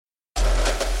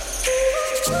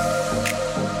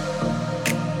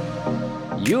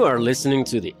You are listening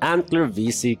to the Antler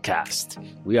VC Cast.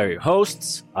 We are your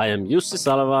hosts. I am Jussi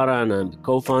Salavara and I'm the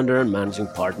co-founder and managing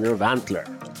partner of Antler.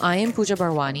 I am Pooja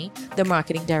Barwani, the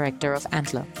marketing director of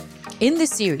Antler. In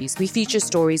this series, we feature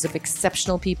stories of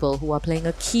exceptional people who are playing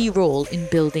a key role in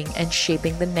building and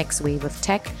shaping the next wave of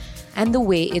tech and the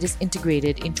way it is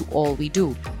integrated into all we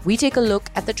do. We take a look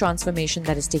at the transformation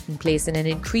that is taking place in an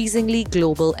increasingly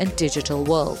global and digital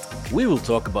world. We will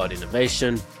talk about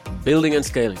innovation, building and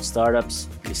scaling startups,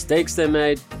 mistakes they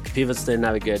made, pivots they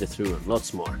navigated through, and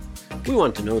lots more. We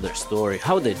want to know their story,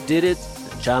 how they did it,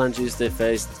 the challenges they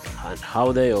faced, and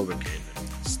how they overcame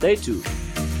it. Stay tuned.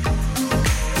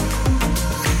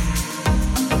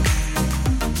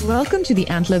 Welcome to the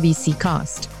Antler VC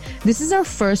Cast. This is our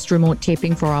first remote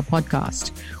taping for our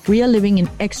podcast. We are living in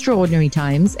extraordinary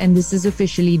times, and this is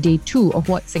officially day 2 of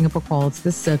what Singapore calls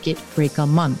the Circuit Breaker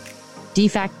Month, de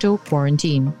facto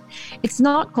quarantine. It's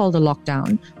not called a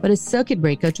lockdown, but a circuit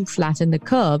breaker to flatten the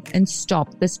curve and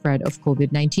stop the spread of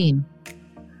COVID-19.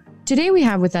 Today we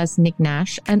have with us Nick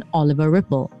Nash and Oliver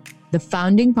Ripple, the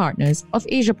founding partners of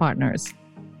Asia Partners.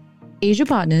 Asia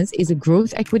Partners is a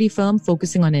growth equity firm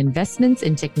focusing on investments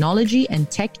in technology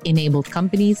and tech-enabled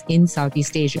companies in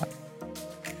Southeast Asia.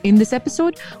 In this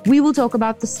episode, we will talk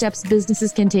about the steps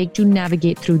businesses can take to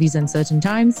navigate through these uncertain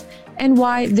times and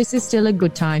why this is still a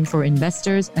good time for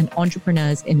investors and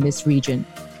entrepreneurs in this region.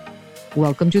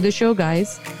 Welcome to the show,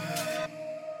 guys.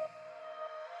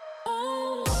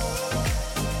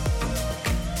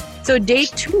 So day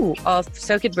 2 of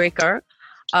Circuit Breaker,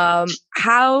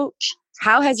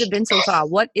 how has it been so far?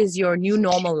 What is your new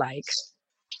normal like?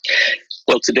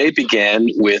 Well, today began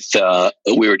with,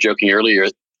 we were joking earlier,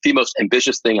 the most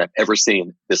ambitious thing I've ever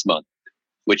seen this month,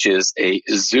 which is a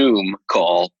Zoom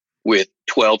call with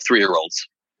 12 3-year-olds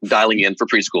dialing in for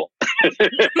preschool.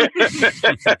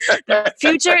 The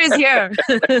future is here.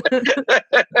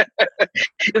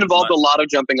 It involved a lot of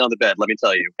jumping on the bed, let me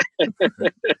tell you.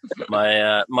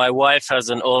 My wife has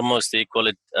an almost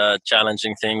equally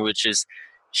challenging thing, which is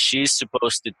she's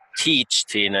supposed to teach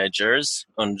teenagers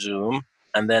on Zoom,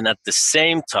 and then at the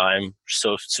same time,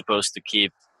 supposed to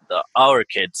keep our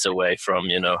kids away from,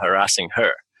 harassing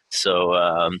her.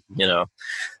 So,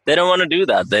 they don't want to do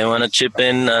that. They want to chip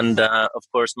in. And, of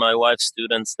course, my wife's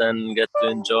students then get to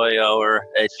enjoy our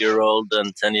 8-year-old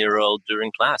and 10-year-old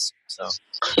during class. So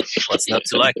what's not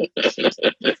to like?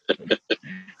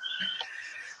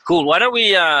 Cool. Why don't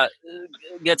we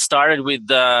get started with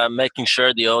making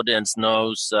sure the audience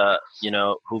knows,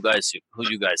 who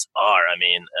you guys are. I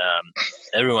mean,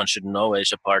 everyone should know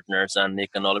Asia Partners and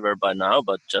Nick and Oliver by now,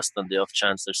 but just on the off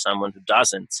chance there's someone who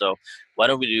doesn't. So why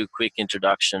don't we do quick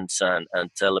introductions and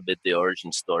tell a bit the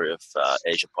origin story of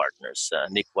Asia Partners.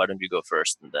 Nick, why don't you go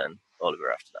first and then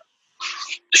Oliver after that?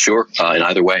 Sure, in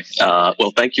either way.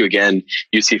 Well, thank you again,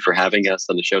 UC, for having us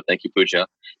on the show. Thank you, Pooja.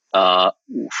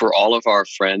 For all of our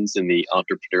friends in the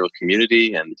entrepreneurial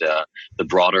community and the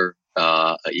broader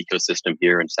ecosystem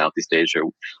here in Southeast Asia,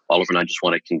 Oliver and I just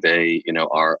want to convey,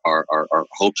 our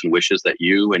hopes and wishes that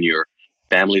you and your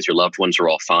families, your loved ones are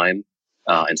all fine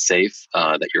and safe,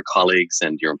 that your colleagues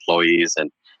and your employees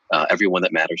and everyone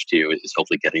that matters to you is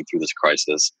hopefully getting through this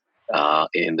crisis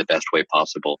in the best way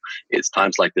possible. It's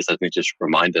times like this, I think, just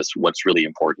remind us what's really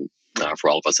important for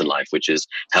all of us in life, which is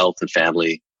health and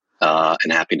family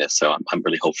and happiness. So I'm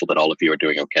really hopeful that all of you are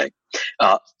doing okay.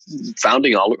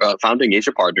 Founding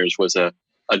Asia Partners was a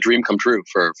dream come true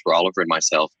for Oliver and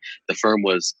myself. The firm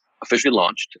was officially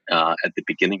launched at the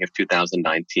beginning of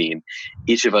 2019.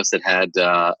 Each of us had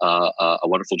a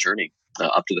wonderful journey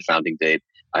up to the founding date.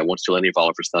 I won't steal any of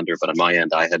Oliver's thunder, but on my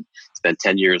end, I had spent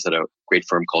 10 years at a great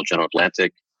firm called General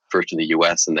Atlantic, first in the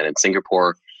US and then in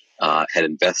Singapore, had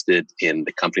invested in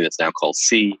the company that's now called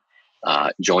Sea,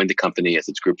 joined the company as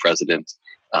its group president,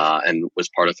 and was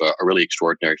part of a really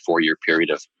extraordinary 4-year period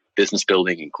of business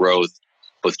building and growth,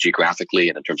 both geographically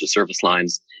and in terms of service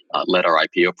lines, led our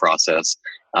IPO process,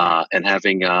 and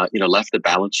having left the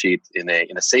balance sheet in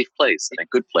a safe place, in a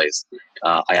good place,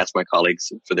 I asked my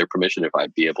colleagues for their permission if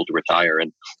I'd be able to retire,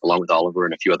 and along with Oliver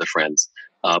and a few other friends,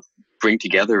 bring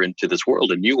together into this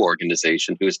world a new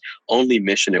organization whose only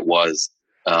mission it was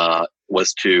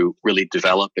to really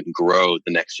develop and grow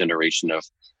the next generation of,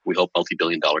 we hope,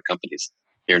 multi-billion-dollar companies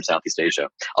here in Southeast Asia.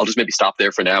 I'll just maybe stop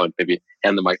there for now and maybe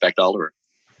hand the mic back to Oliver.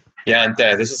 Yeah, and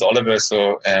this is Oliver.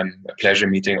 So a pleasure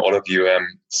meeting all of you.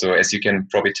 So as you can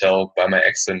probably tell by my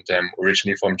accent, I'm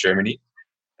originally from Germany.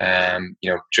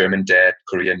 German dad,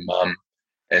 Korean mom.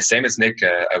 Same as Nick,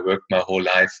 I worked my whole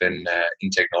life in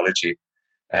technology.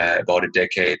 About a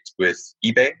decade with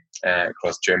eBay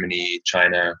across Germany,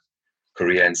 China,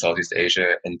 Korea and Southeast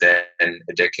Asia, and then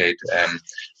a decade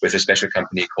with a special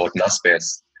company called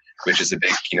Naspers, which is a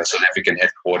big, South African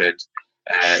headquartered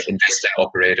investor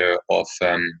operator of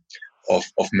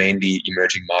mainly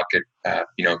emerging market,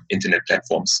 internet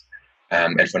platforms.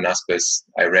 And for Naspers,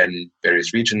 I ran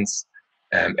various regions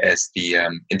as the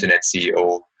internet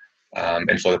CEO.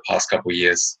 And for the past couple of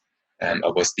years, I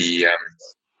was the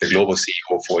global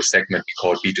CEO for a segment we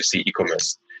call B2C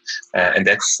e-commerce. And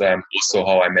that's also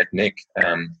how I met Nick,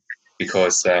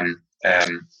 because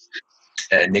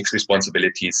Nick's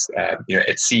responsibilities,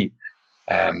 at Sea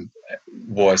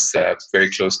was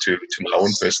very close to my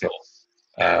own personal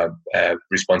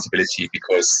responsibility,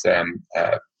 because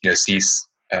Sea's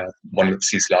one of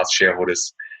Sea's last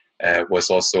shareholders was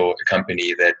also a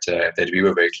company that we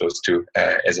were very close to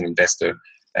as an investor,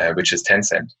 which is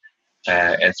Tencent.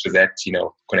 And through that,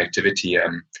 connectivity,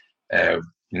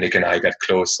 Nick and I got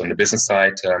close on the business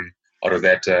side. Out of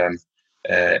that,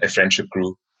 a friendship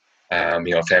grew.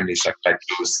 Families are quite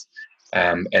close.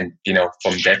 And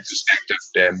from that perspective,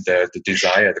 the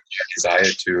desire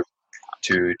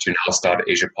to now start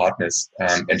Asia Partners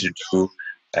and to do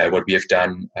what we have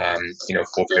done,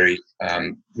 for very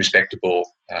respectable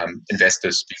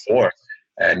investors before,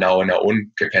 now in our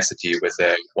own capacity with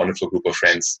a wonderful group of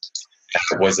friends,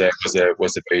 was a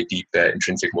very deep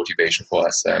intrinsic motivation for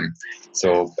us.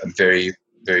 So I'm very,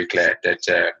 very glad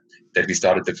that we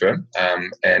started the firm.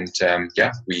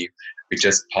 We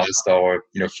just passed our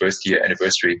first year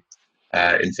anniversary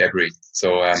in February.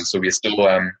 So we're still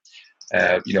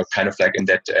kind of like in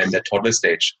that toddler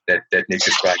stage that Nick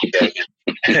described.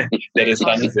 That is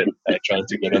fun, is it? Trying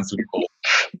to get on Super Bowl.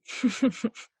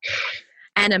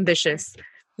 And ambitious.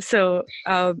 So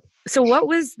what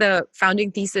was the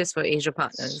founding thesis for Asia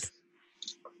Partners?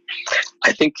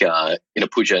 I think,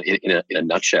 Pooja, in a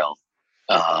nutshell,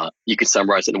 you could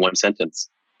summarize it in one sentence.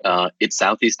 It's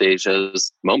Southeast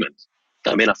Asia's moment.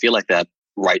 I mean, I feel like that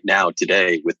right now,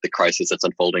 today, with the crisis that's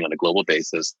unfolding on a global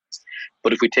basis.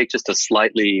 But if we take just a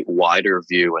slightly wider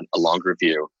view and a longer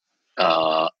view,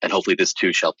 and hopefully this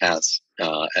too shall pass,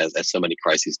 as so many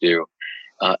crises do,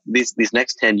 these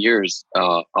next 10 years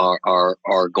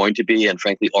are going to be, and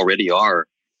frankly already are,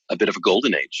 a bit of a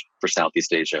golden age for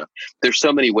Southeast Asia. There's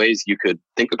so many ways you could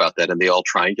think about that, and they all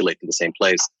triangulate to the same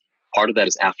place. Part of that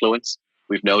is affluence.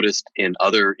 We've noticed in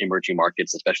other emerging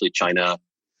markets, especially China,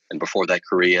 and before that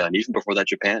Korea, and even before that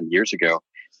Japan years ago,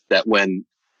 that when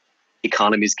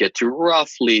economies get to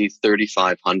roughly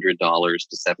 $3,500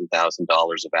 to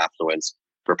 $7,000 of affluence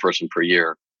per person per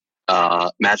year,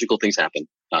 magical things happen.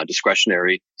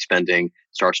 Discretionary spending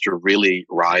starts to really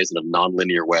rise in a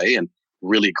nonlinear way, and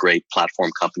really great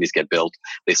platform companies get built.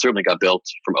 They certainly got built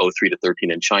from 03 to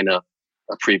 13 in China,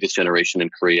 a previous generation in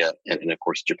Korea, and of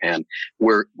course Japan.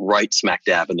 We're right smack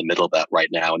dab in the middle of that right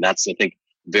now, and that's, I think,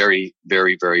 very,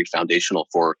 very, very foundational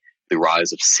for the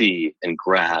rise of Sea and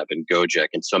Grab and Gojek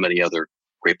and so many other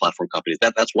great platform companies.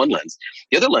 That's one lens.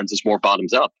 The other lens is more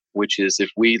bottoms up, which is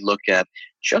if we look at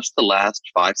just the last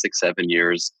 5, 6, 7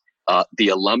 years, the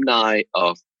alumni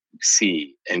of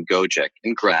Sea and Gojek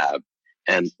and Grab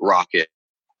and Rocket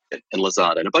and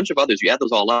Lazada and a bunch of others, you add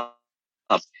those all up,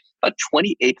 about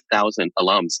 28,000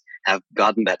 alums have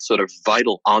gotten that sort of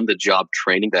vital on-the-job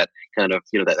training, that kind of,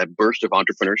 that burst of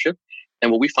entrepreneurship.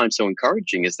 And what we find so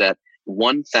encouraging is that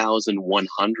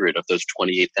 1,100 of those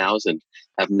 28,000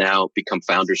 have now become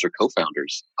founders or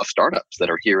co-founders of startups that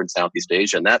are here in Southeast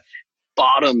Asia. And that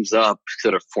bottoms up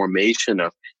sort of formation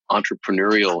of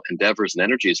entrepreneurial endeavors and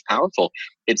energy is powerful.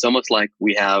 It's almost like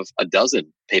we have a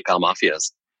dozen PayPal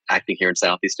mafias acting here in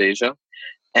Southeast Asia.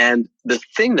 And the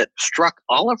thing that struck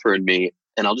Oliver and me,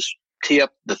 and I'll just tee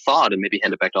up the thought and maybe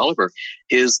hand it back to Oliver,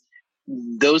 is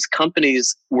those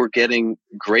companies were getting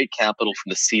great capital from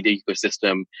the seed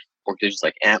ecosystem, organizations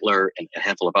like Antler and a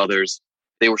handful of others.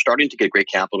 They were starting to get great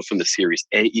capital from the Series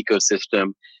A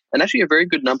ecosystem. And actually a very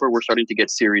good number were starting to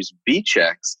get Series B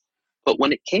checks. But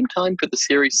when it came time for the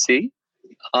Series C,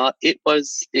 it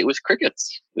was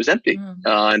crickets. It was empty.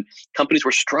 And companies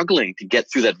were struggling to get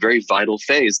through that very vital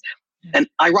phase. And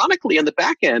ironically, on the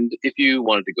back end, if you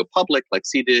wanted to go public like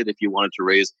Sea did, if you wanted to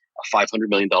raise a $500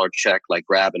 million check like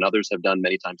Grab and others have done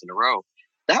many times in a row,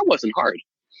 that wasn't hard.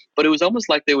 But it was almost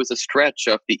like there was a stretch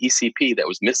of the ECP that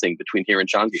was missing between here and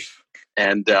Changi.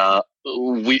 And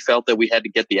we felt that we had to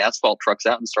get the asphalt trucks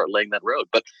out and start laying that road.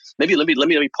 But maybe let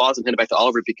me pause and hand it back to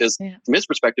Oliver, because from his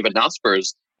perspective at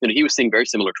Naspers, he was seeing very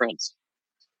similar trends.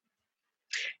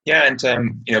 Yeah, and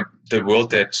the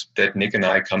world that Nick and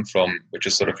I come from, which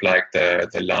is sort of like the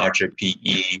larger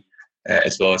PE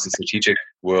as well as the strategic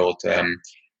world,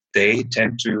 they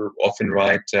tend to often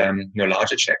write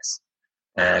larger checks.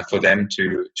 for them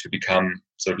to become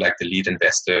sort of like the lead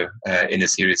investor in a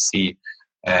Series C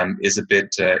is a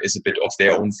bit of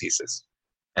their own thesis.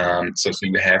 So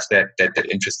you have that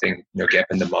interesting gap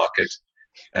in the market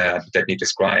that Nick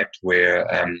described, where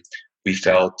we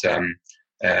felt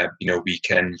we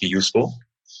can be useful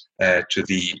to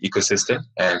the ecosystem,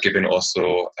 given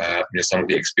also some of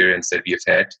the experience that we have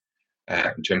had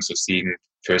in terms of seeing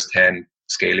firsthand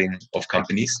scaling of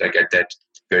companies, like at that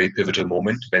very pivotal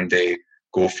moment when they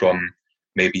go from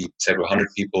maybe several hundred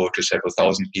people to several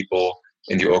thousand people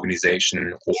in the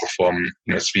organization, or from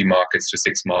 3 markets to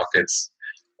 6 markets,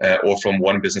 or from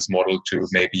one business model to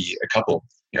maybe a couple,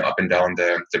 up and down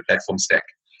the platform stack.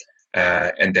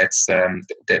 And that's a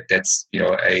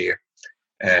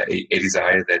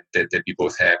desire that we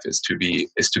both have, is to be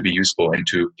useful and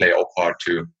to play our part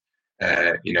to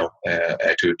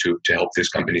help this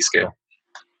company scale.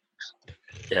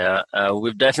 Yeah,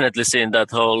 we've definitely seen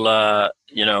that whole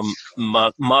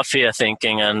mafia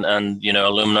thinking and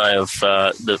alumni of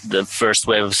the first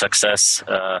wave of success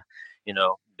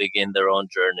begin their own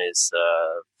journeys.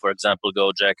 For example,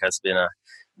 Gojek has been a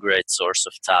great source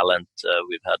of talent.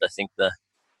 We've had, I think, the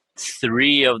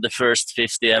 3 of the first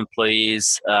 50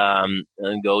 employees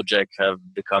in Gojek have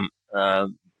become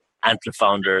Antler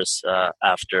founders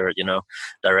after,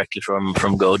 directly from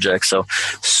Gojek. So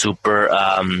super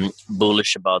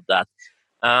bullish about that.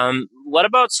 What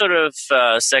about sort of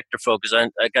sector focus?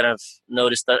 I kind of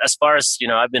noticed that, as far as,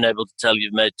 I've been able to tell,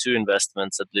 you've made 2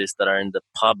 investments at least that are in the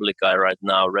public eye right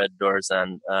now, Red Doors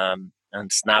and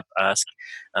SnapAsk.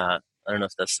 I don't know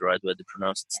if that's the right way to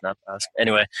pronounce it, SnapAsk.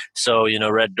 Anyway, so,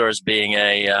 Red Doors being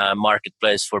a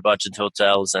marketplace for budget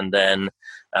hotels, and then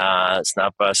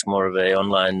SnapAsk more of a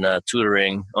online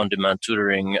tutoring, on-demand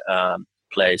tutoring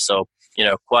play. So,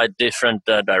 quite different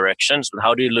directions. But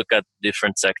how do you look at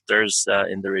different sectors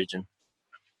in the region?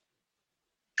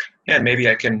 Yeah, maybe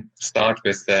I can start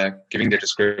with giving the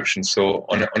description. So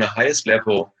on a highest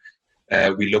level,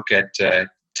 we look at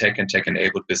tech and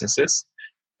tech-enabled businesses.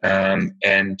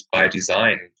 And by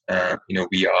design,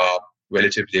 we are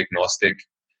relatively agnostic,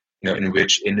 in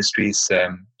which industries,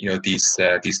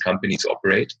 these companies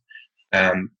operate.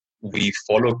 We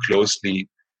follow closely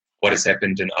what has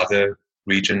happened in other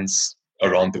regions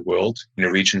around the world,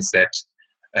 regions that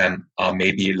are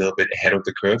maybe a little bit ahead of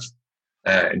the curve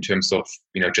in terms of,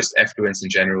 just affluence in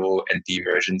general and the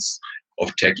emergence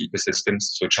of tech ecosystems.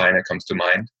 So China comes to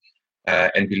mind.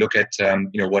 And we look at,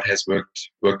 what has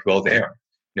worked well there.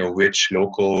 Which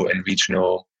local and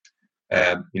regional,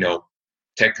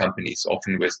 tech companies,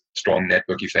 often with strong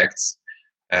network effects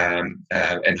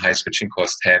and high switching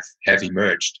costs, have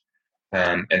emerged,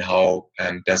 and how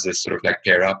does this sort of like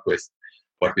pair up with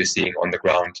what we're seeing on the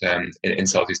ground in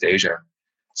Southeast Asia?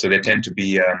 So there tend to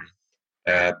be a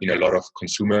lot of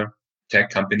consumer tech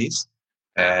companies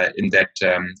in that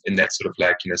sort of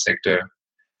like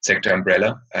sector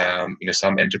umbrella.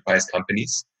 Some enterprise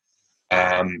companies.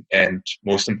 And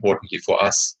most importantly for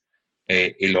us,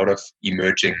 a lot of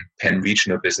emerging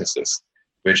pan-regional businesses,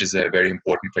 which is a very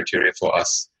important criteria for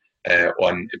us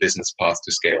on a business path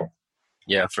to scale.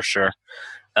 Yeah, for sure.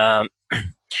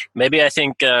 Maybe I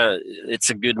think it's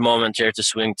a good moment here to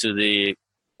swing to the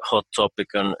hot topic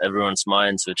on everyone's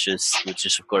minds, which is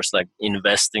of course like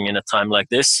investing in a time like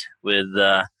this with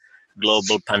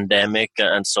global pandemic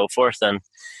and so forth. And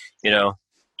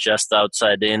just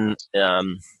outside in.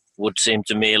 Would seem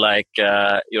to me like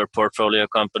your portfolio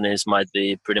companies might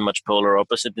be pretty much polar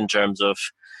opposite in terms of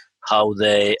how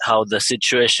the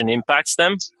situation impacts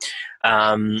them.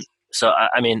 So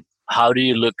I mean, how do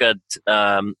you look at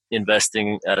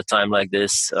investing at a time like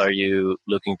this? Are you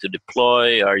looking to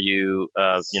deploy? Are you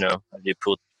have you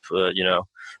put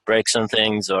brakes on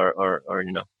things, or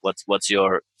what's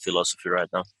your philosophy right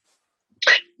now?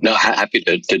 No, happy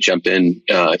to jump in,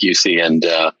 UC, and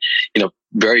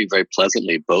very, very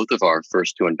pleasantly, both of our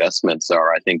first 2 investments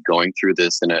are, I think, going through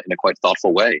this in a quite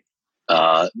thoughtful way.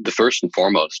 The first and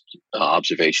foremost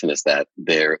observation is that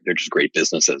they're just great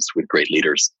businesses with great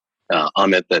leaders.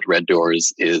 Amit at Red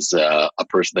Doors is a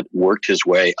person that worked his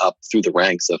way up through the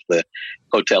ranks of the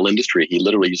hotel industry. He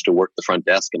literally used to work the front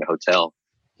desk in a hotel,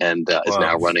 and is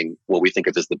now running what we think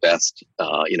of as the best,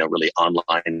 really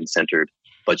online-centered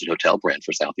budget hotel brand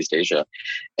for Southeast Asia.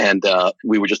 And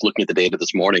we were just looking at the data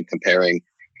this morning, comparing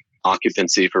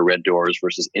occupancy for Red Doors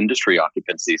versus industry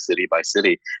occupancy city by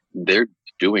city. They're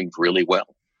doing really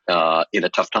well in a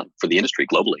tough time for the industry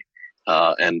globally.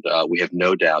 And we have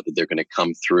no doubt that they're going to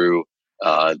come through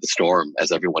the storm,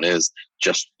 as everyone is,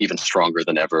 just even stronger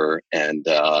than ever, and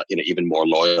even more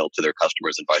loyal to their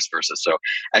customers and vice versa. So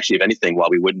actually, if anything, while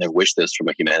we wouldn't have wished this from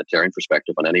a humanitarian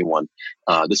perspective on anyone,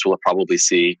 this will probably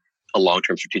see a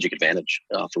long-term strategic advantage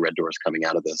for Red Doors coming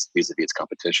out of this vis-a-vis its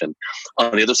competition.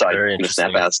 On the other side,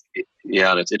 SnapAsk,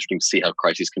 and it's interesting to see how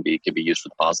crises can be used for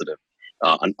the positive.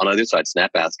 On the other side,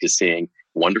 SnapAsk is seeing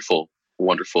wonderful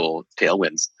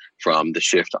tailwinds from the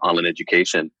shift to online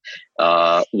education.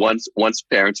 Once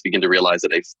parents begin to realize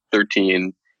that a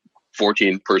 13,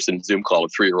 14-person Zoom call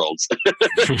with 3-year-olds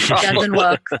doesn't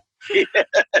work.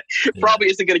 Probably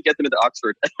isn't going to get them into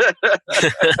Oxford.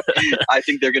 I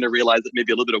think they're going to realize that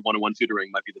maybe a little bit of one-on-one tutoring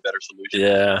might be the better solution.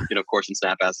 Yeah. Of course, in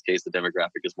SnapAsk's case, the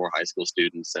demographic is more high school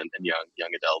students and young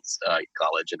adults,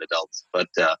 college and adults. But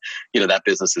that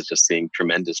business is just seeing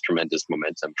tremendous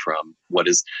momentum from what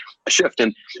is a shift.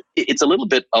 And it's a little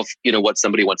bit of what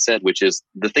somebody once said, which is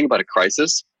the thing about a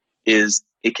crisis is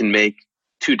it can make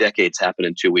 2 decades happen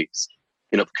in 2 weeks.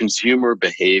 Consumer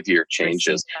behavior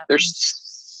changes. There's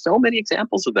so many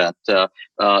examples of that.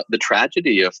 The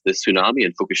tragedy of the tsunami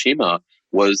in Fukushima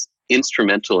was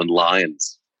instrumental in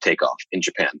Lion's takeoff in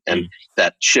Japan and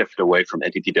that shift away from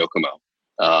NTT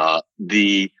Docomo.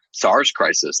 The SARS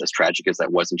crisis, as tragic as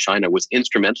that was in China, was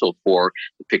instrumental for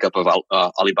the pickup of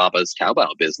Alibaba's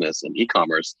Taobao business and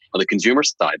e-commerce on the consumer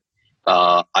side.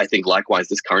 I think likewise,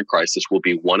 this current crisis will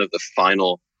be one of the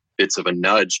final bits of a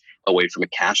nudge away from a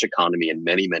cash economy in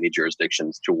many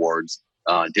jurisdictions towards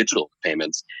digital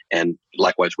payments, and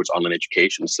likewise towards online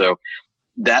education. So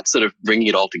that's sort of bringing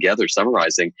it all together,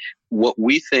 summarizing what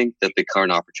we think that the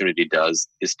current opportunity does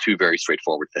is 2 very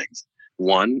straightforward things.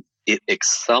 One, it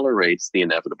accelerates the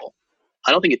inevitable.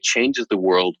 I don't think it changes the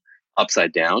world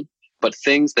upside down, but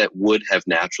things that would have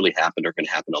naturally happened are going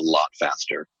to happen a lot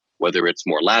faster, whether it's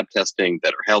more lab testing,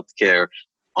 better healthcare,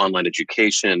 online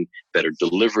education, better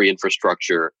delivery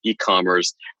infrastructure,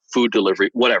 e-commerce, food delivery,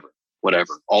 whatever.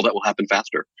 All that will happen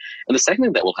faster. And the second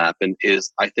thing that will happen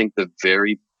is, I think, the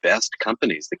very best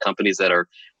companies, the companies that are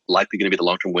likely going to be the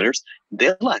long-term winners,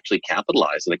 they'll actually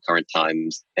capitalize in the current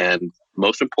times and,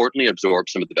 most importantly, absorb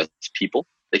some of the best people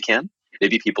they can.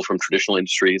 Maybe people from traditional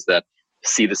industries that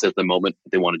see this as the moment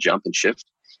they want to jump and shift,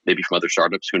 maybe from other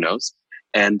startups, who knows.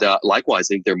 And likewise,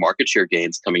 I think their market share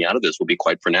gains coming out of this will be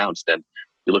quite pronounced. And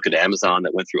you look at Amazon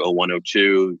that went through 01, 02,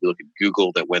 you look at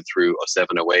Google that went through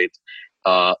 07, 08.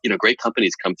 Great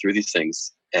companies come through these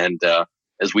things, and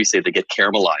as we say, they get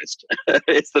caramelized.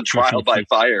 It's the trial by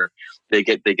fire. They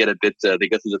get a bit. They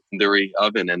go through the tandoori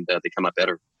oven, and they come out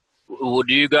better. Would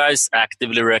you guys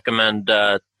actively recommend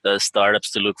the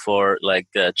startups to look for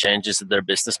changes in their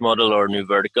business model or new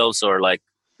verticals, or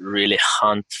really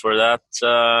hunt for that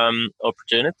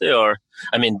opportunity? Or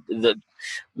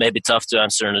maybe tough to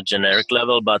answer on a generic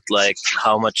level, but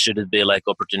how much should it be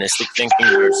opportunistic thinking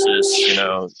versus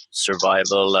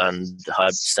survival and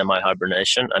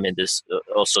semi-hibernation? This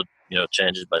also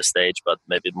changes by stage, but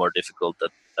maybe more difficult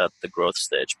at the growth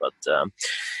stage. But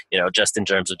just in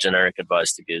terms of generic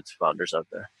advice to give to founders out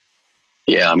there.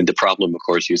 Yeah, the problem, of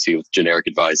course, you see with generic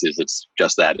advice is it's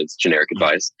just that, it's generic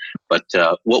advice. But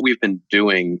what we've been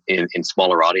doing in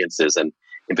smaller audiences, and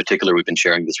in particular, we've been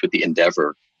sharing this with the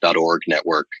Endeavor.org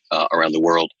network around the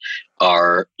world,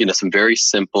 are some very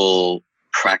simple,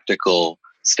 practical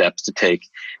steps to take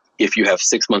if you have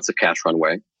 6 months of cash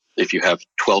runway, if you have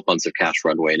 12 months of cash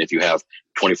runway, and if you have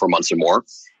 24 months or more.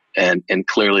 And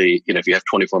clearly, if you have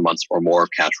 24 months or more of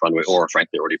cash runway, or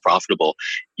frankly already profitable,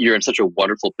 you're in such a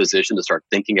wonderful position to start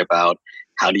thinking about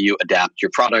how do you adapt your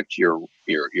product, your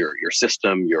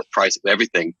system, your price,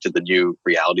 everything to the new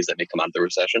realities that may come out of the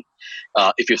recession.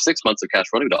 If you have 6 months of cash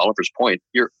runway, to Oliver's point,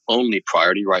 your only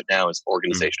priority right now is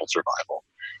organizational survival.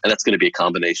 And that's going to be a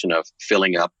combination of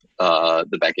filling up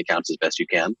the bank accounts as best you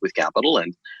can with capital,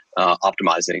 and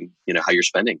optimizing, how you're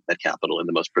spending that capital in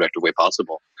the most productive way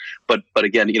possible. But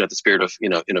again, the spirit of,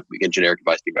 again, generic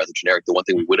advice being rather generic, the one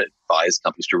thing we would advise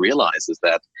companies to realize is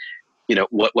that,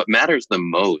 what matters the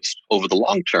most over the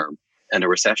long term, and a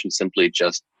recession simply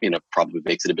just, probably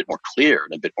makes it a bit more clear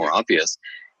and a bit more obvious,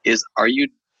 is, are you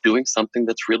doing something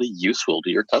that's really useful to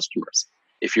your customers?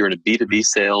 If you're in a B2B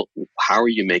sale, how are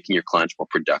you making your clients more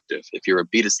productive? If you're a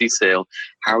B2C sale,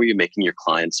 how are you making your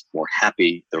clients more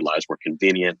happy, their lives more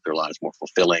convenient, their lives more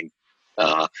fulfilling?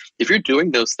 If you're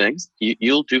doing those things,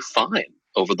 you'll do fine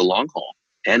over the long haul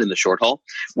and in the short haul.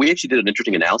 We actually did an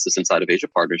interesting analysis inside of Asia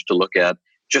Partners to look at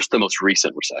just the most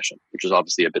recent recession, which is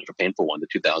obviously a bit of a painful one, the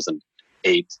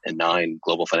 2008 and 9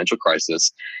 global financial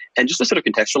crisis. And just to sort of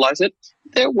contextualize it,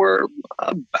 there were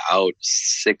about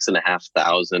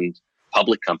 6,500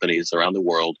 public companies around the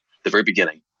world, the very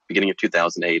beginning of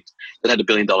 2008, that had $1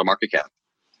 billion market cap.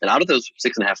 And out of those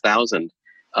 6,500,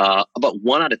 about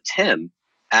 1 out of 10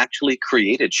 actually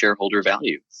created shareholder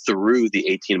value through the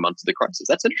 18 months of the crisis.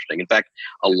 That's interesting. In fact,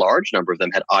 a large number of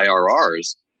them had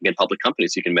IRRs, again, public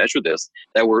companies, you can measure this,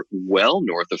 that were well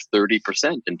north of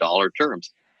 30% in dollar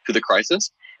terms through the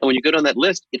crisis. And when you go down that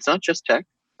list, it's not just tech.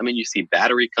 I mean, you see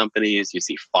battery companies, you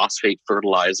see phosphate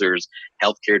fertilizers,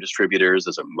 healthcare distributors,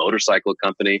 there's a motorcycle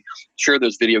company. Sure,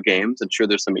 there's video games, and sure,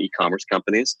 there's some e-commerce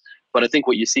companies. But I think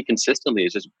what you see consistently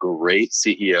is just great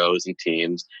CEOs and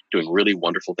teams doing really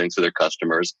wonderful things for their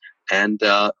customers and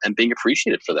being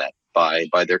appreciated for that by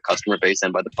their customer base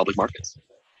and by the public markets.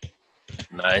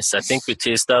 Nice. I think we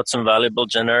teased out some valuable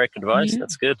generic advice.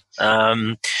 That's good.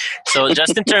 So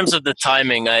just in terms of the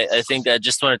timing, I think I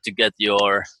just wanted to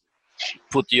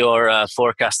put your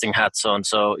forecasting hats on.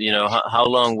 So, how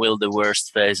long will the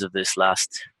worst phase of this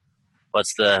last?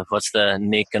 What's the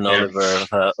Nick and Oliver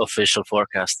official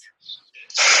forecast?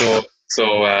 So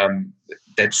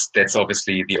that's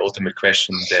obviously the ultimate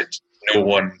question that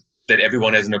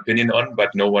everyone has an opinion on,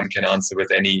 but no one can answer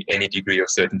with any degree of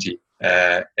certainty.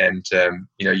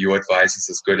 Your advice is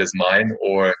as good as mine,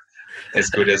 or as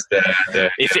good as the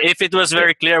If it was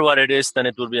very clear what it is, then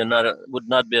it would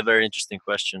not be a very interesting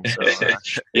question. So,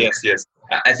 yes.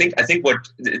 I think what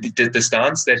the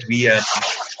stance that we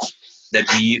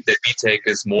take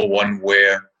is more one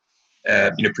where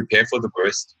prepare for the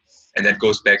worst, and that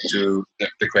goes back to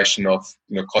the question of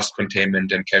cost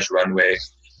containment and cash runway,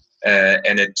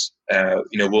 and it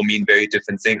will mean very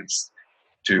different things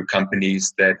to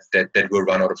companies that will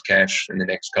run out of cash in the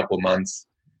next couple of months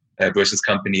versus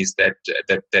companies that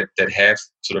have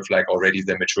sort of like already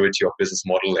the maturity of business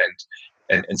model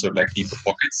and sort of like deeper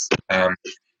pockets.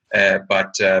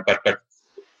 But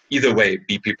either way,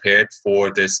 be prepared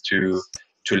for this to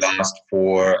last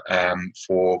for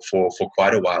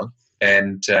quite a while,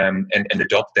 and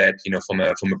adopt that from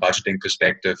a budgeting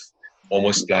perspective,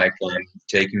 almost like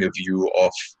taking a view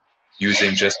of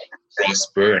using just gross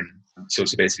burn, so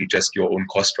basically just your own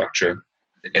cost structure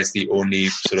as the only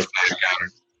sort of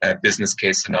business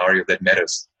case scenario that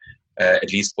matters,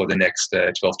 at least for the next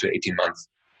 12 to 18 months.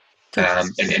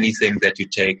 And anything that you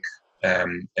take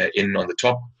in on the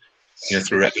top,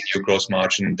 through revenue, gross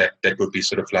margin, that would be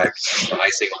sort of like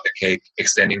icing on the cake,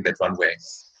 extending that runway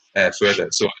further.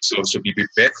 So be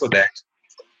prepared for that,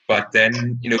 but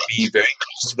then be very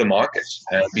close to the market,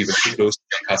 be very close to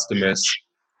your customers,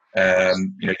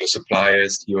 your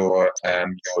suppliers, your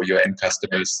end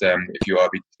customers, if you are a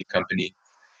B2B company,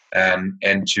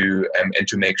 and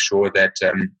to make sure that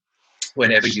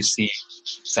whenever you see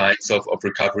signs of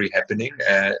recovery happening,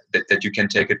 that you can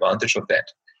take advantage of that.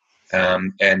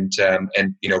 And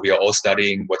we are all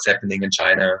studying what's happening in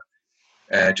China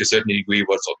to a certain degree.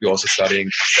 We're also studying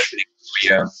what's happening in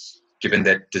Korea, given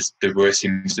that the worst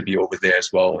seems to be over there as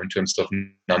well in terms of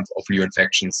number of new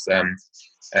infections.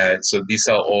 So these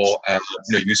are all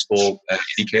useful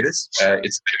indicators.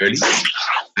 It's a bit early,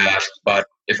 but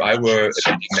if I were a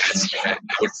betting man,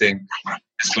 I would think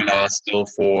this will last still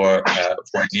for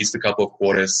at least a couple of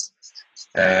quarters,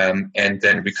 and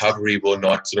then recovery will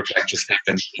not sort of like just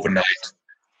happen overnight.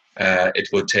 It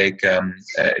will take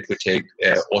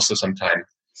also some time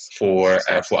for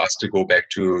us to go back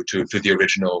to the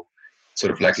original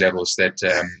sort of like levels that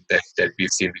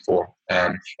we've seen before.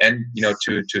 And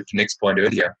to Nick's point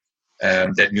earlier,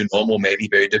 that new normal may be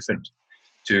very different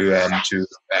to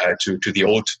the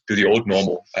old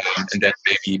normal, and that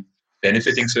may be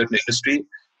benefiting certain industry,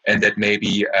 and that may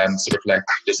be sort of like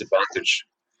disadvantage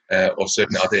of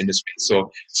certain other industries.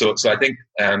 So I think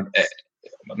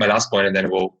my last point, and then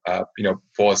we'll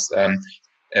pause.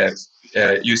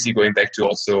 You see, going back to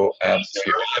also your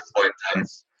earlier point,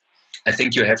 I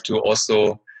think you have to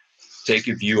also take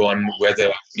a view on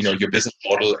whether your business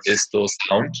model is still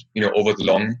sound over the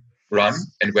long run,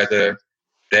 and whether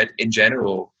that in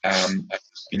general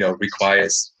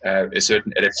requires a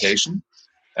certain adaptation,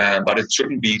 but it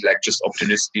shouldn't be like just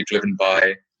opportunistically driven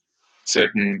by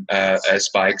certain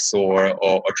spikes or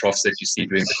troughs that you see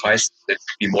during the crisis. That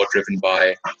should be more driven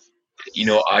by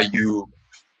are you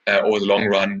over the long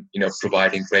run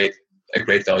providing a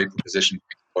great value proposition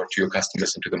or to your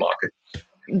customers and to the market.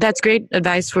 That's great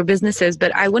advice for businesses,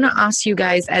 but I want to ask you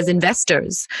guys, as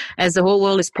investors, as the whole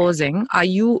world is pausing,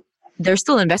 there's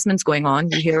still investments going on.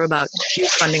 You hear about huge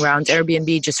funding rounds.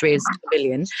 Airbnb just raised $1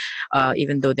 billion,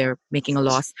 even though they're making a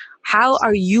loss. How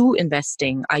are you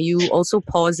investing? Are you also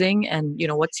pausing? And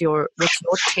what's your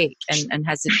take? And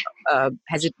has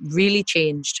it really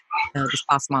changed this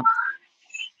past month?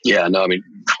 Yeah, no, I mean,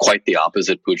 quite the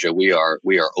opposite, Pooja. We are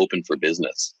open for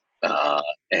business,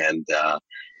 and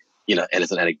and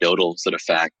as an anecdotal sort of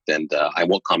fact, and I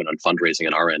won't comment on fundraising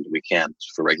on our end, we can't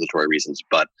for regulatory reasons,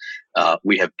 but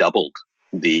we have doubled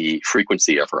the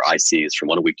frequency of our ICs from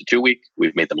 1 week to 2 week.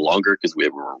 We've made them longer because we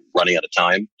were running out of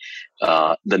time.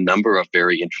 The number of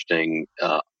very interesting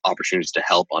opportunities to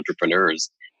help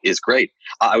entrepreneurs is great.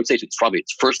 I would say it's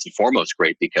first and foremost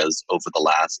great because over the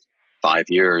last 5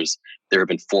 years, there have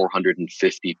been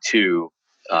 452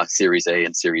 Series A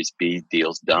and Series B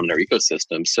deals done in our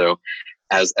ecosystem. So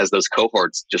as those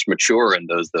cohorts just mature and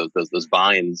those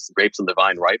vines, grapes on the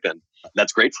vine ripen,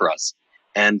 that's great for us.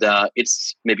 And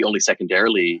it's maybe only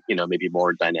secondarily, maybe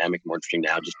more dynamic, more interesting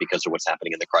now just because of what's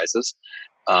happening in the crisis.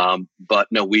 But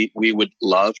no, we would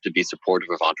love to be supportive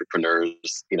of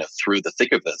entrepreneurs, through the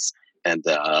thick of this, and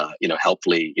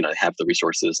helpfully, have the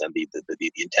resources and the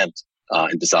intent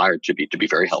and desire to be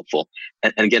very helpful.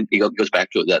 And again, it goes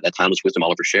back to that timeless wisdom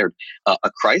Oliver shared.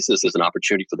 A crisis is an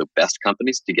opportunity for the best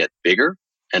companies to get bigger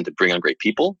and to bring on great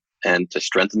people and to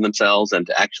strengthen themselves and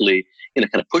to actually,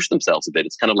 kind of push themselves a bit.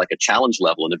 It's kind of like a challenge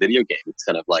level in a video game. It's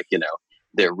kind of like,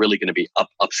 they're really going to be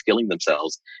upskilling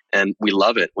themselves. And we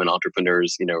love it when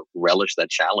entrepreneurs, relish that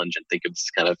challenge and think it's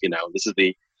kind of, this is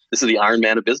the Iron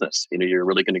Man of business. You're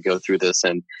really going to go through this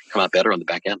and come out better on the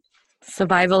back end.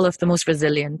 Survival of the most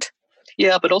resilient.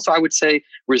 Yeah, but also I would say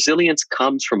resilience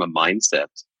comes from a mindset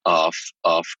of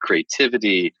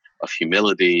creativity, of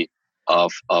humility,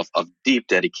 of deep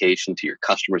dedication to your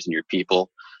customers and your people.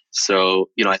 So,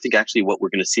 I think actually what we're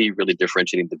going to see really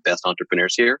differentiating the best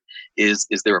entrepreneurs here is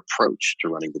their approach to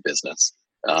running the business.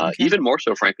 Even more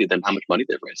so, frankly, than how much money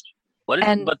they've raised.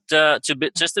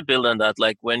 Just to build on that,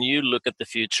 like when you look at the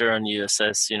future and you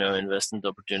assess, investment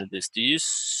opportunities, do you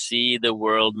see the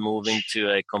world moving to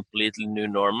a completely new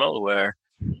normal where,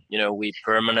 we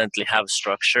permanently have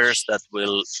structures that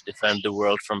will defend the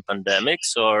world from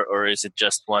pandemics, or is it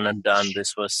just one and done?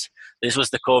 This was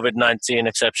the COVID-19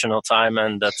 exceptional time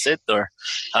and that's it, or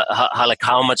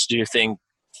how much do you think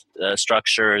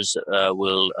structures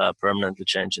will permanently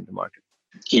change in the market?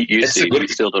 You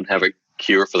still don't have a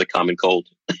cure for the common cold.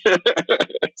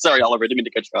 Sorry, Oliver, I didn't mean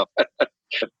to cut you off.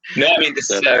 No, I mean,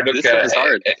 this is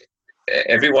hard.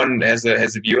 Everyone has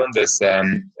a view on this.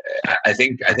 I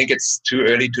think it's too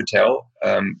early to tell.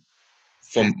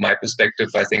 From my perspective,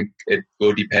 I think it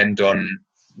will depend on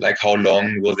how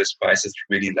long will this crisis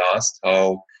really last?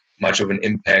 How much of an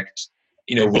impact?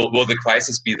 Will the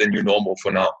crisis be the new normal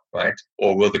for now, right?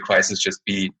 Or will the crisis just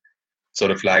be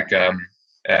sort of like a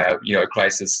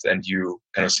crisis and you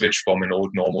kind of switch from an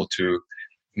old normal to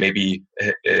maybe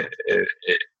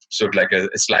sort of like a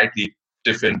slightly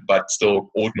different but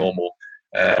still old normal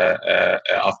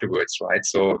afterwards, right?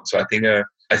 So I think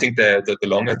the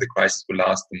longer the crisis will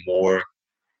last, the more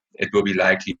it will be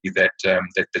likely that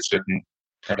certain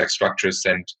kind of like structures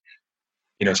and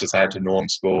societal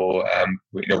norms will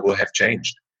have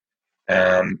changed.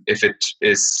 If it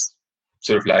is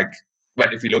sort of like,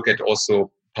 but if we look at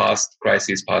also past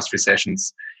crises, past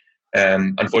recessions,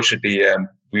 unfortunately,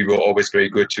 we were always very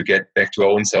good to get back to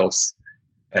our own selves,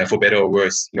 for better or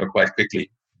worse, quite quickly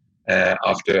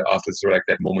after sort of like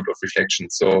that moment of reflection.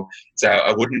 So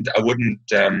I wouldn't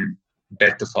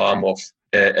bet the farm of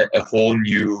a whole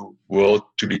new world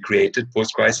to be created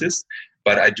post-crisis,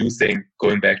 but I do think,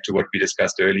 going back to what we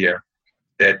discussed earlier,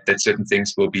 that certain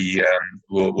things will be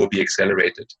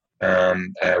accelerated,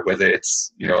 whether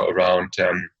it's around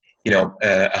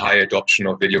a higher adoption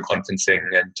of video conferencing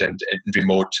and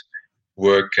remote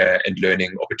work and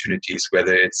learning opportunities,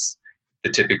 whether it's the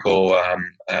typical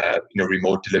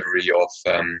remote delivery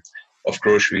of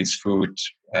groceries, food,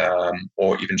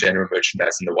 or even general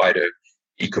merchandise in the wider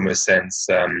e-commerce sense,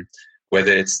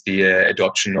 whether it's the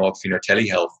adoption of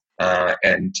telehealth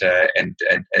and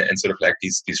sort of like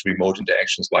these remote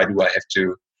interactions. Why do I have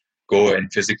to go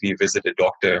and physically visit a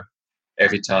doctor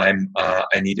every time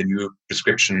I need a new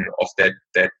prescription of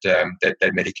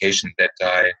that medication that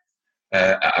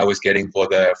I was getting for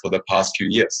the past few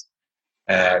years?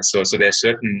 So there's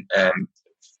certain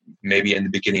maybe in the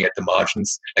beginning at the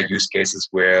margins use cases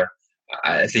where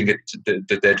I think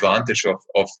the advantage of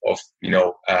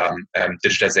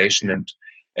digitization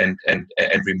and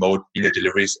remote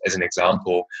deliveries as an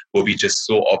example will be just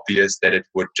so obvious that it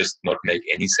would just not make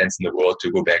any sense in the world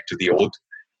to go back to the old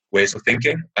ways of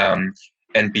thinking.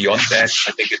 And beyond that,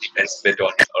 I think it depends a bit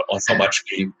on how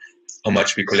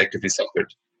much we collectively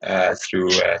suffered through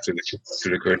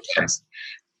the current times.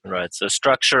 Right. So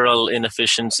structural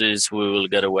inefficiencies we will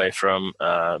get away from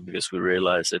because we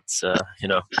realize it's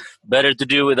better to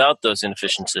do without those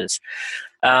inefficiencies,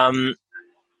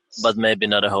 but maybe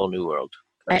not a whole new world.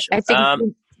 I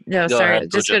think No, Go sorry.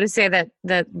 ahead, Just Pooja. going to say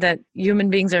that human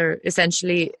beings are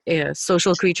essentially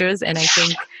social creatures, and I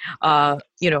think,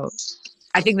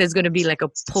 I think there's going to be like a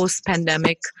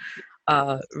post-pandemic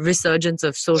resurgence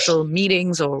of social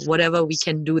meetings or whatever we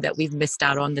can do that we've missed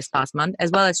out on this past month,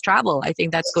 as well as travel. I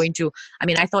think that's going to. I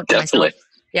mean, I thought to Definitely. myself,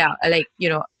 yeah, like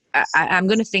I'm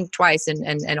going to think twice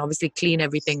and obviously clean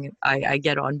everything I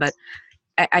get on, but.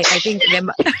 I think them,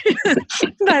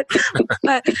 but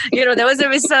there was a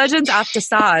resurgence after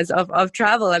SARS of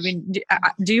travel. I mean,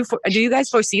 do you guys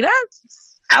foresee that?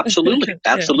 Absolutely.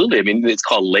 Absolutely. I mean, it's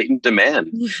called latent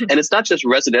demand. And it's not just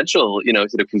residential,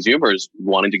 sort of consumers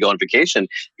wanting to go on vacation.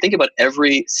 Think about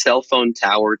every cell phone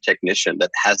tower technician that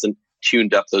hasn't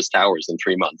tuned up those towers in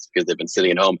 3 months because they've been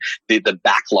sitting at home. The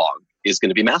backlog is going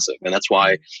to be massive. And that's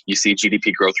why you see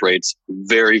GDP growth rates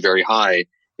very, very high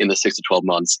in the 6 to 12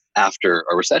 months after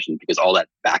a recession, because all that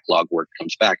backlog work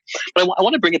comes back. But I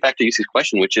want to bring it back to Yusi's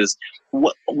question, which is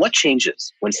what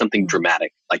changes when something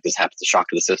dramatic like this happens, a shock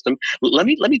to the system? Let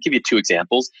me give you 2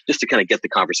 examples just to kind of get the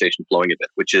conversation flowing a bit,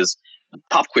 which is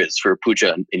pop quiz for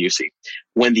Pooja and Yusi.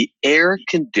 When the air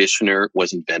conditioner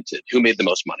was invented, who made the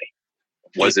most money?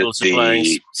 Was People it supplying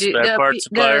the spare part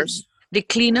suppliers? The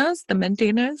cleaners, the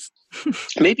maintainers?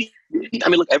 maybe? I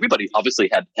mean, look, everybody obviously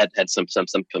had some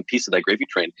piece of that gravy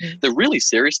train. The really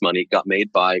serious money got made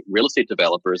by real estate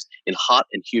developers in hot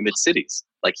and humid cities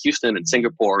like Houston and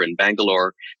Singapore and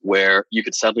Bangalore, where you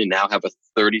could suddenly now have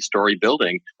a 30-story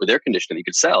building with air conditioning you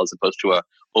could sell as opposed to a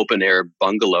open air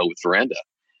bungalow with veranda.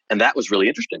 And that was really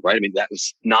interesting, right? I mean, that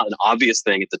was not an obvious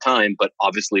thing at the time, but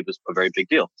obviously it was a very big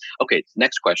deal. Okay,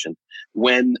 next question.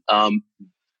 When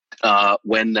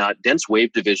dense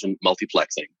wave division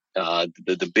multiplexing,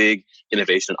 the big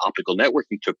innovation in optical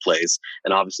networking took place,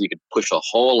 and obviously you could push a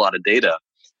whole lot of data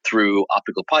through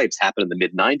optical pipes, happened in the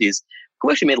mid-90s.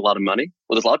 Who actually made a lot of money?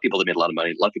 Well, there's a lot of people that made a lot of money,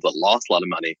 a lot of people that lost a lot of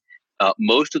money.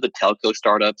 Most of the telco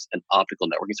startups and optical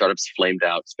networking startups flamed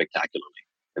out spectacularly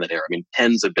in that era. I mean,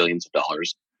 tens of billions of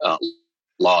dollars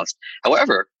lost.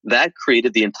 However, that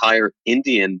created the entire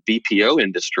Indian BPO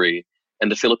industry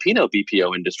and the Filipino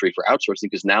BPO industry for outsourcing,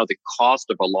 because now the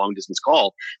cost of a long distance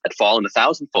call had fallen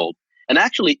 1,000-fold. And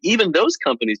actually, even those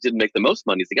companies didn't make the most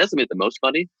money. The guys that made the most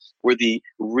money were the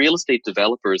real estate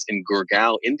developers in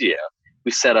Gurgaon, India,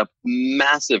 who set up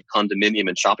massive condominium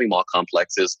and shopping mall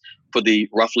complexes for the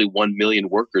roughly 1 million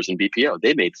workers in BPO.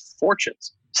 They made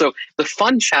fortunes. So the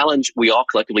fun challenge we all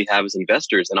collectively have as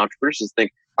investors and entrepreneurs is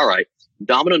think, all right,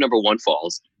 domino number 1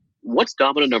 falls. What's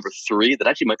domino number 3 that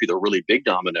actually might be the really big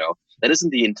domino? That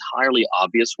isn't the entirely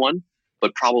obvious one,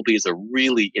 but probably is a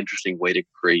really interesting way to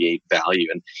create value.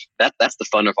 And that's the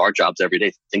fun of our jobs every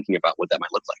day, thinking about what that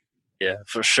might look like. Yeah,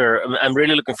 for sure. I'm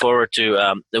really looking forward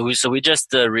to. We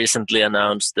just recently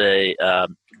announced a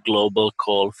global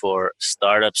call for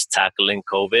startups tackling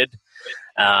COVID,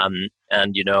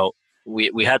 and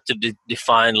we had to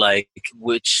define like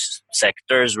which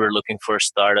sectors we're looking for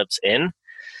startups in.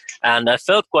 And I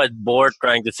felt quite bored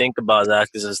trying to think about that,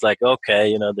 because it's like,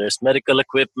 okay, there's medical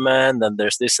equipment and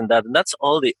there's this and that, and that's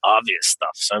all the obvious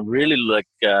stuff. So I'm really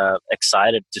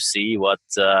excited to see what,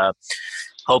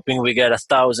 hoping we get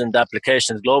 1,000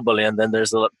 applications globally, and then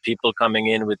there's a lot of people coming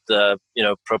in with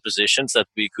propositions that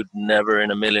we could never in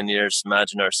a million years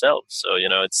imagine ourselves. So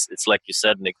it's like you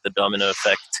said, Nick, the domino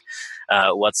effect.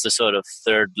 What's the sort of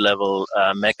third level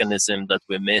mechanism that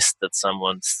we missed that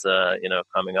someone's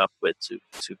coming up with to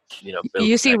build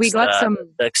you see, we got some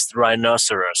next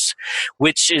rhinoceros,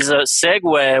 which is a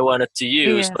segue I wanted to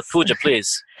use. Yes. But Pooja,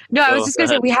 please. No, I was just going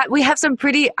to say we have some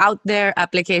pretty out there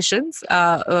applications.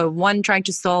 One trying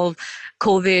to solve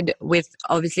COVID with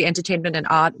obviously entertainment and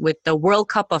art with the World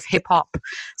Cup of hip hop.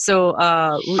 So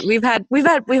we've had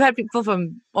people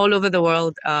from all over the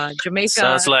world. Jamaica.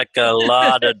 Sounds like a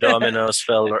lot of dominoes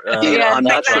fell. I'm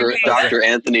not sure Dr.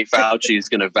 Anthony Fauci is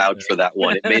going to vouch for that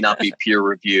one. It may not be peer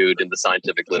reviewed in the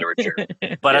scientific literature,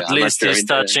 but at least he's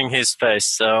touching his face.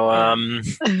 So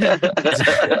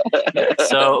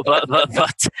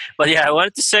But yeah, I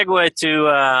wanted to segue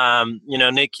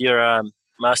to, Nick, you're a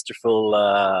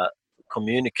masterful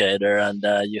communicator, and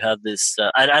you have this,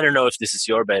 I don't know if this is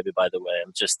your baby, by the way.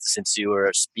 I'm just, since you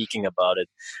were speaking about it,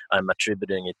 I'm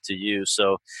attributing it to you.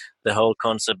 So the whole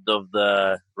concept of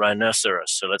the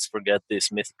rhinoceros. So let's forget these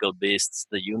mythical beasts,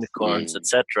 the unicorns,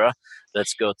 etc.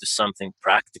 Let's go to something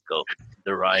practical,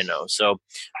 the rhino. So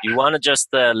you want to just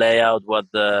lay out what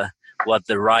the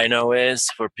rhino is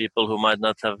for people who might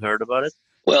not have heard about it?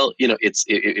 Well,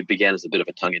 it began as a bit of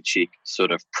a tongue-in-cheek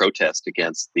sort of protest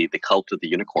against the cult of the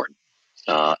unicorn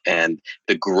and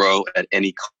the grow at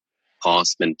any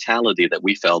cost mentality that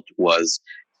we felt was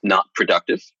not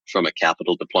productive from a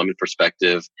capital deployment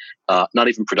perspective, not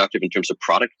even productive in terms of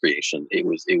product creation. It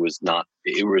was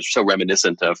so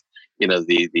reminiscent of,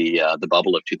 the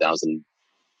bubble of 2000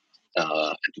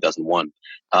 and 2001.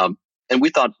 And we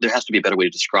thought there has to be a better way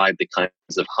to describe the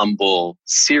kinds of humble,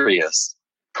 serious,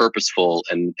 purposeful,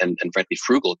 and frankly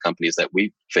frugal companies that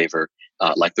we favor,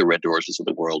 like the Red Doors of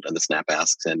the world and the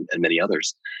SnapAsks and many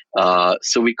others.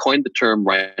 So we coined the term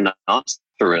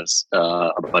rhinoceros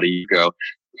about a year ago.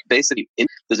 Basically,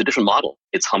 there's a different model.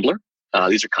 It's humbler.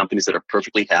 These are companies that are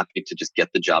perfectly happy to just get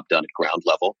the job done at ground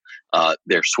level.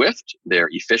 They're swift. They're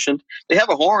efficient. They have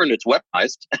a horn. It's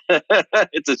weaponized.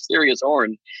 It's a serious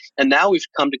horn. And now we've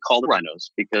come to call the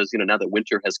rhinos because, now that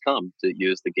winter has come, to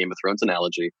use the Game of Thrones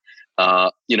analogy,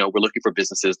 we're looking for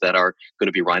businesses that are going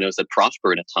to be rhinos that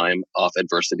prosper in a time of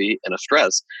adversity and of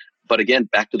stress. But again,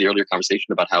 back to the earlier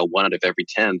conversation about how 1 out of every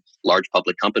 10 large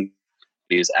public companies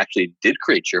actually did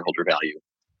create shareholder value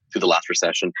through the last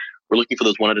recession. We're looking for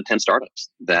those 1 out of 10 startups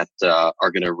that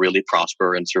are going to really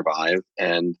prosper and survive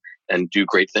and do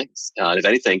great things. If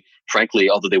anything, frankly,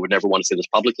 although they would never want to say this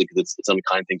publicly because it's an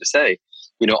unkind thing to say,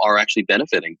 are actually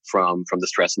benefiting from the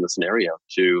stress in the scenario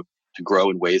to grow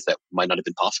in ways that might not have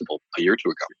been possible a year or two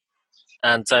ago.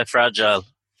 Anti-fragile.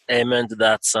 Amen to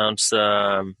that. Sounds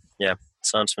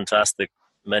fantastic.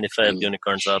 Many failed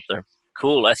unicorns out there.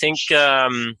 Cool. I think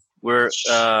we're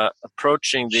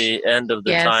approaching the end of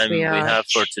the time we have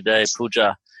for today.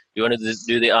 Pooja, you want to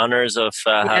do the honors of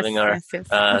having our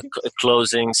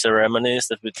closing ceremonies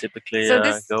that we typically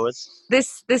go with?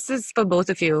 This is for both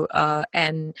of you.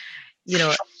 And,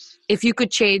 if you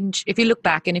look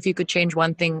back and if you could change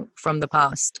one thing from the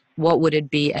past, what would it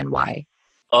be and why?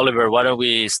 Oliver, why don't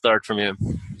we start from you?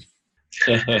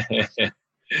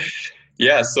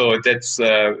 Yeah, so it's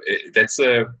a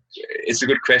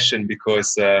good question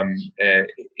because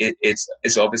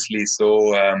it's obviously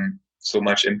so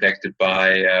much impacted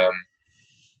by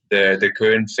the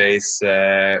current phase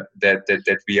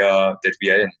that we are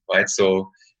in, right? So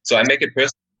I make it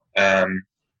personal.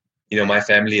 My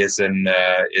family is in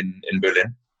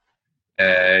Berlin,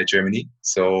 Germany.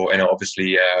 So and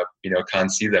obviously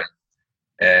can't see them,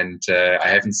 and I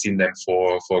haven't seen them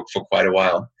for quite a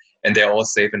while. And they're all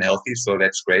safe and healthy, so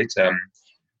that's great.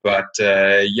 But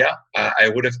I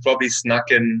would have probably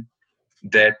snuck in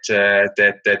that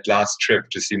last trip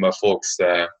to see my folks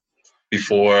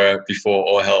before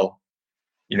all hell,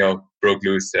 broke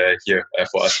loose here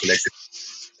for us collectively.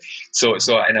 So,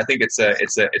 and I think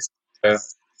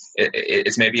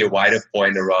it's maybe a wider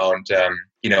point around,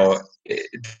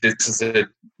 this is a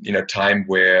time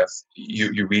where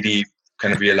you really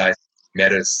kind of realize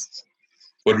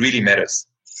what really matters.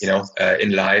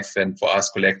 In life and for us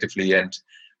collectively. And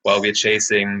while we're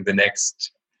chasing the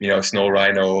next, snow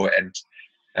rhino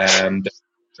and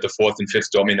the fourth and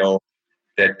fifth domino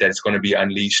that's going to be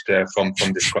unleashed from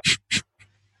this crisis,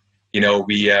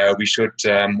 we should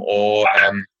all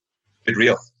be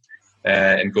real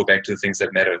and go back to the things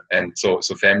that matter. And so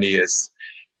family is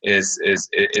a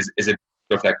sort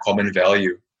of like common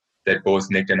value that both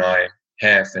Nick and I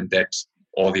have, and that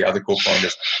all the other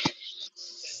co-founders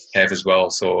have as well.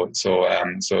 So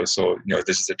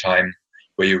this is a time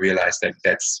where you realize that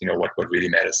that's what really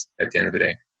matters at the end of the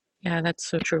day. Yeah, that's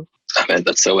so true. Man,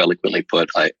 that's so eloquently put.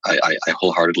 I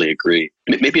wholeheartedly agree.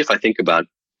 Maybe if I think about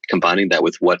combining that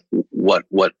with what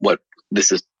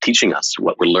this is teaching us,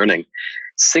 what we're learning,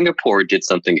 Singapore did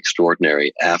something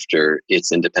extraordinary after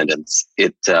its independence.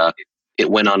 It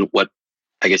went on what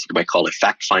I guess you might call a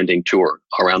fact-finding tour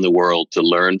around the world to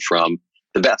learn from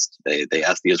the best. They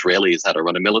asked the Israelis how to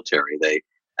run a military. They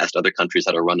asked other countries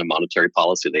how to run a monetary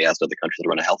policy. They asked other countries how to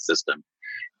run a health system.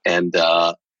 And,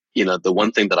 the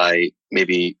one thing that I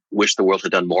maybe wish the world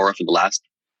had done more of in the last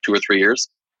 2 or 3 years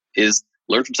is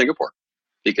learn from Singapore.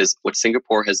 Because what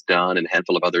Singapore has done and a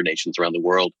handful of other nations around the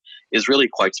world is really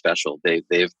quite special.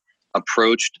 They've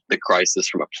approached the crisis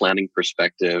from a planning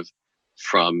perspective,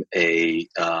 from a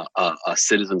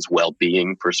citizen's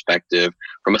well-being perspective,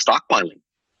 from a stockpiling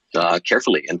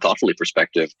carefully and thoughtfully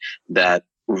perspective that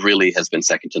really has been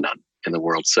second to none in the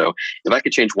world. So if I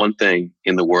could change one thing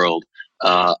in the world,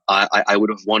 I would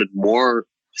have wanted more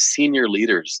senior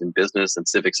leaders in business and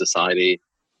civic society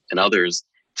and others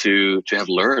to have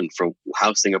learned from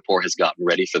how Singapore has gotten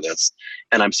ready for this.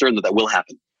 And I'm certain that will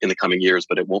happen in the coming years,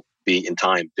 but it won't be in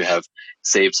time to have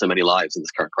saved so many lives in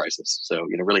this current crisis. So,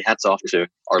 really hats off to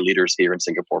our leaders here in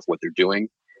Singapore for what they're doing,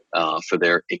 for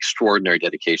their extraordinary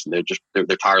dedication.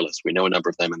 They're tireless. We know a number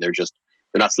of them, and they're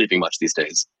not sleeping much these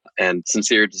days. And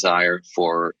sincere desire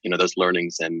for, those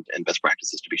learnings and best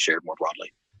practices to be shared more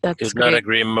broadly. Could not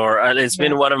agree more. It's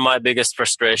been one of my biggest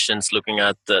frustrations looking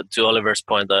at, to Oliver's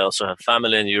point, I also have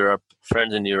family in Europe,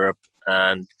 friends in Europe,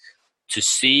 and to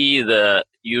see the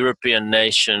European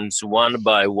nations one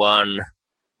by one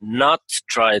not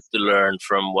try to learn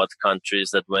from what countries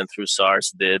that went through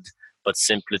SARS did, but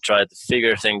simply try to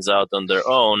figure things out on their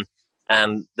own,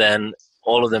 and then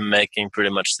all of them making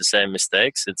pretty much the same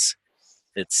mistakes. It's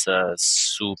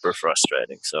super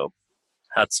frustrating. So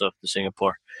hats off to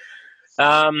Singapore.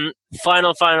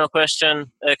 Final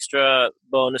question, extra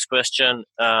bonus question.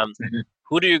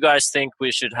 Who do you guys think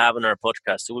we should have on our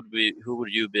podcast? Who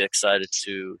would you be excited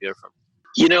to hear from?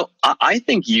 I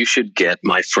think you should get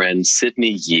my friend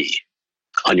Sydney Yee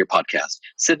on your podcast.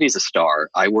 Sydney's a star.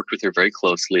 I worked with her very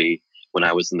closely when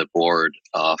I was in the board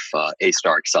of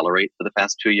A-Star Accelerate for the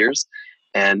past 2 years.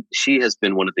 And she has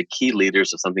been one of the key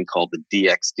leaders of something called the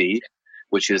DXD,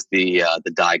 which is the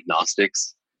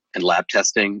Diagnostics and Lab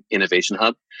Testing Innovation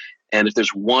Hub. And if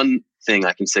there's one thing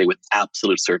I can say with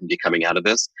absolute certainty coming out of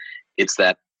this, it's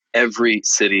that every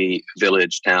city,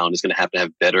 village, town is going to have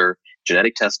better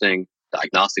genetic testing,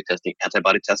 diagnostic testing,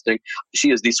 antibody testing.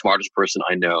 She is the smartest person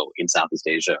I know in Southeast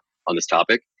Asia on this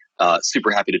topic.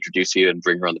 Super happy to introduce you and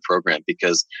bring her on the program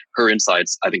because her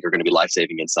insights, I think, are going to be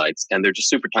life-saving insights, and they're just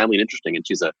super timely and interesting, and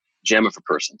she's a gem of a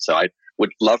person. So I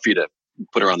would love for you to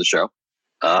put her on the show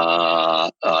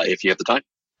if you have the time.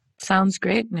 Sounds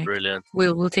great, Nick. Brilliant.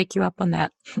 We'll take you up on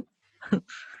that.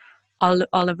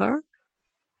 Oliver,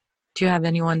 do you have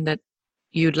anyone that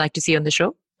you'd like to see on the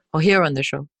show or hear on the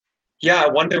show? Yeah, I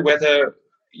wonder whether,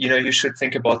 you should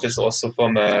think about this also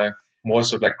from a more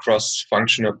sort of like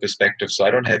cross-functional perspective. So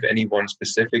I don't have anyone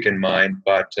specific in mind,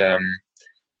 but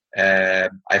I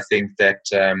think that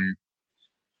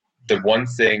the one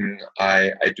thing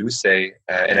I do say,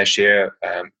 and I share,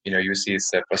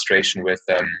 UC's frustration with,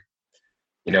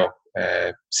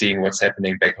 seeing what's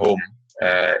happening back home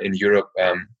in Europe.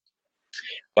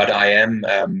 But I am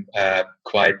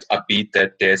quite upbeat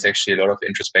that there's actually a lot of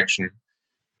introspection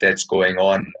that's going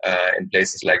on in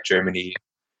places like Germany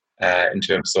in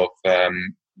terms of,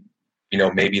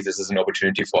 maybe this is an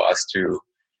opportunity for us to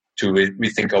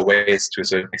rethink our ways to a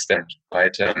certain extent,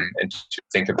 right? And to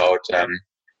think about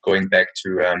going back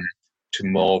to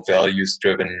more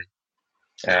values-driven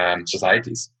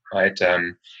societies, right?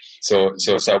 So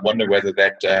I wonder whether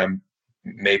that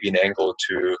may be an angle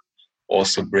to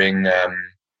also bring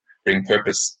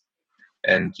purpose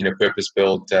and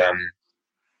purpose-built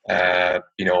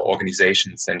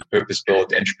organizations and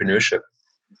purpose-built entrepreneurship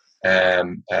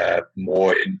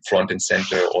more in front and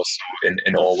center also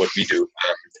in all what we do.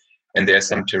 And there's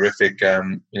some terrific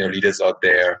leaders out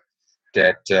there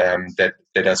that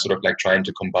are sort of like trying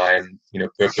to combine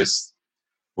purpose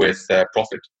with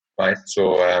profit, right?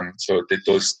 So that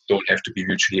those don't have to be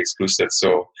mutually exclusive.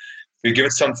 So we give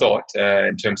it some thought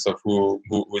in terms of who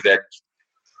that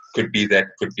could be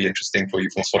interesting for you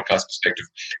from a podcast perspective.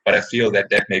 But I feel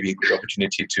that may be a good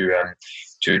opportunity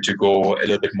to go a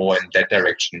little bit more in that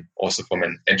direction, also from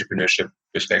an entrepreneurship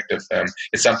perspective.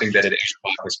 It's something that at Asia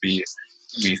Partners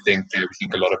we think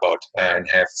a lot about and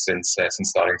have since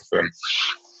starting the firm.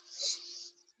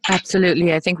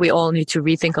 Absolutely. I think we all need to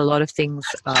rethink a lot of things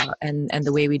and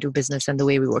the way we do business and the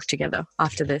way we work together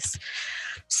after this.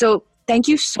 So thank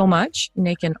you so much,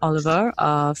 Nick and Oliver,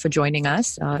 for joining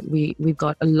us. We've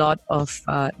got a lot of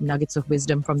nuggets of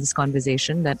wisdom from this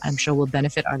conversation that I'm sure will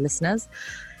benefit our listeners.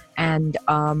 And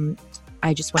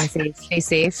I just want to say, stay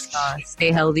safe,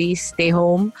 stay healthy, stay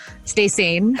home, stay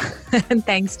sane. And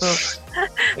thanks for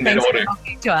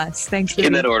talking to us. Thanks.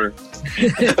 In that order.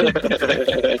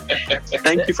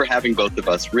 Thank you for having both of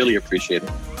us. Really appreciate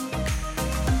it.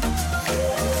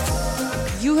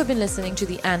 You have been listening to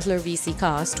the Antler VC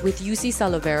Cast with UC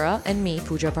Salovera and me,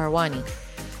 Pooja Parwani.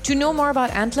 To know more about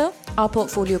Antler, our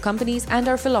portfolio companies, and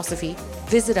our philosophy,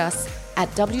 visit us at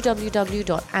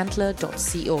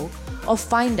www.antler.co or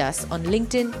find us on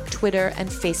LinkedIn, Twitter, and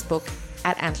Facebook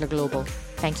at Antler Global.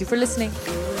 Thank you for listening.